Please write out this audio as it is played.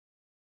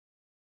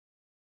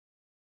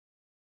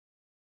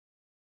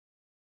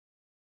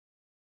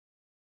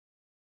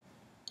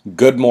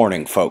Good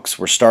morning, folks.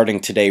 We're starting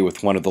today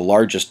with one of the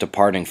largest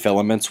departing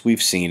filaments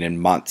we've seen in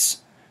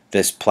months.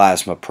 This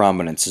plasma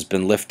prominence has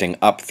been lifting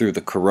up through the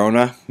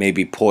corona,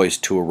 maybe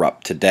poised to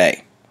erupt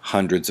today,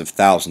 hundreds of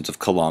thousands of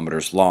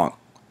kilometers long.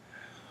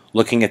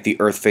 Looking at the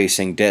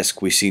Earth-facing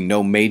disk, we see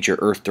no major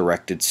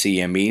Earth-directed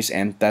CMEs,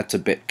 and that's a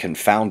bit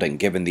confounding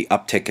given the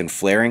uptick in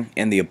flaring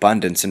and the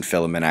abundance in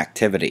filament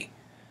activity.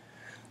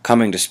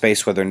 Coming to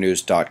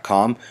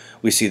spaceweathernews.com,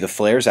 we see the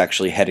flares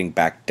actually heading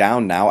back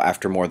down now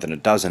after more than a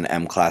dozen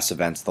M-class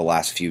events the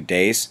last few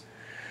days.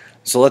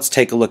 So let's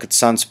take a look at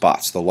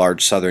sunspots, the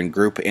large southern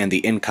group, and the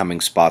incoming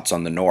spots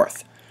on the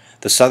north.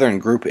 The southern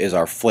group is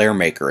our flare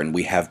maker, and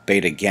we have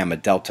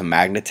beta-gamma-delta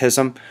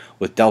magnetism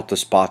with delta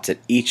spots at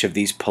each of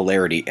these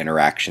polarity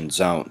interaction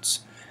zones.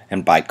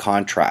 And by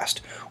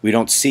contrast, we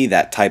don't see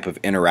that type of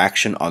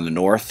interaction on the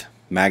north.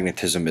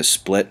 Magnetism is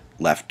split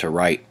left to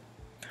right.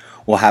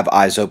 We'll have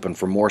eyes open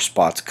for more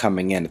spots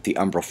coming in at the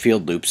umbral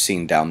field loops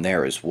seen down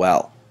there as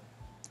well.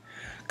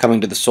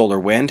 Coming to the solar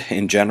wind,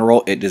 in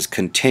general, it is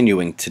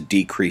continuing to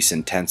decrease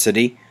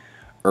intensity.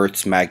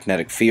 Earth's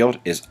magnetic field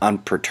is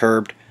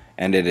unperturbed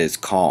and it is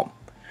calm.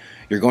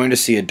 You're going to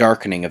see a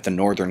darkening of the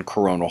northern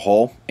coronal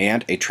hole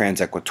and a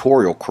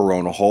transequatorial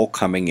coronal hole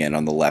coming in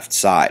on the left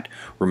side.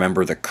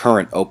 Remember, the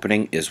current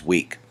opening is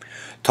weak.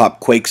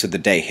 Top quakes of the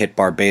day hit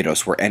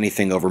Barbados, where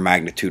anything over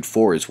magnitude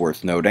 4 is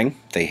worth noting.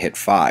 They hit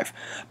 5.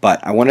 But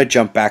I want to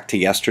jump back to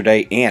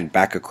yesterday and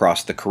back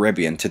across the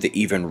Caribbean to the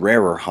even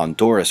rarer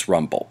Honduras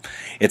rumble.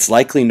 It's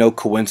likely no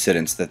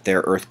coincidence that their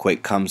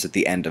earthquake comes at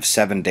the end of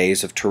 7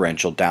 days of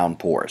torrential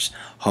downpours.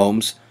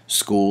 Homes,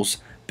 schools,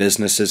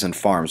 businesses, and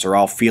farms are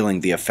all feeling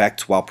the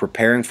effects while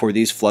preparing for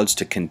these floods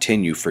to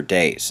continue for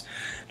days.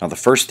 Now, the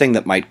first thing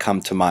that might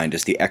come to mind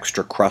is the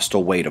extra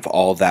crustal weight of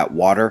all that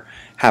water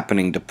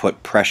happening to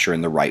put pressure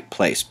in the right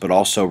place. But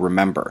also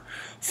remember,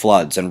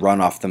 floods and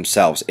runoff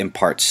themselves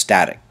impart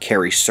static,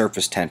 carry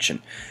surface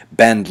tension,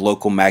 bend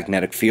local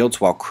magnetic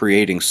fields while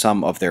creating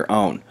some of their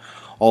own.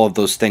 All of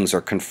those things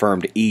are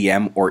confirmed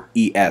EM or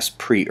ES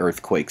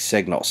pre-earthquake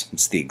signals.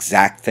 It's the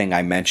exact thing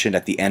I mentioned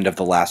at the end of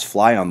the last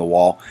fly on the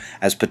wall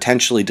as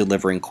potentially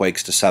delivering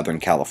quakes to Southern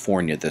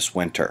California this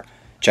winter.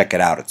 Check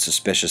it out at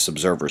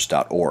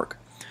suspiciousobservers.org.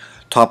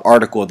 Top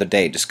article of the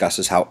day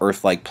discusses how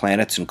Earth-like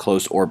planets in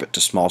close orbit to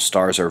small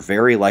stars are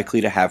very likely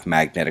to have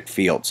magnetic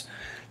fields.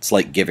 It's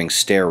like giving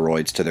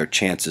steroids to their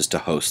chances to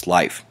host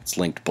life. It's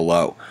linked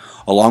below.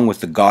 Along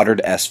with the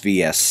Goddard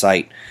SVS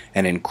site,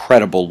 an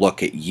incredible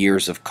look at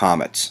years of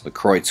comets, the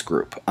Kreutz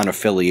group,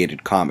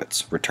 unaffiliated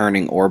comets,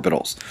 returning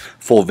orbitals.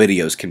 Full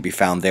videos can be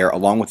found there,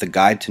 along with a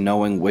guide to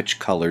knowing which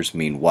colors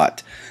mean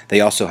what.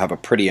 They also have a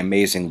pretty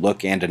amazing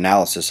look and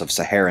analysis of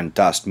Saharan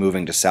dust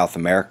moving to South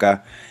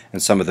America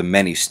and some of the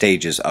many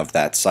stages of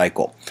that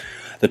cycle.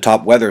 The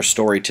top weather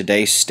story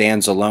today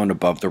stands alone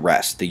above the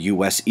rest. The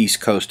U.S. East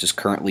Coast is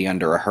currently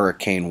under a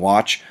hurricane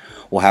watch.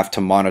 We'll have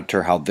to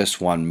monitor how this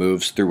one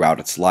moves throughout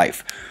its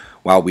life.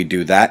 While we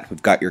do that,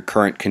 we've got your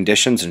current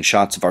conditions and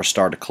shots of our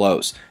star to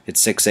close. It's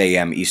 6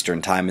 a.m.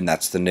 Eastern Time, and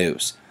that's the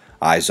news.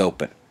 Eyes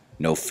open.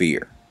 No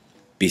fear.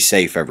 Be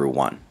safe,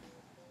 everyone.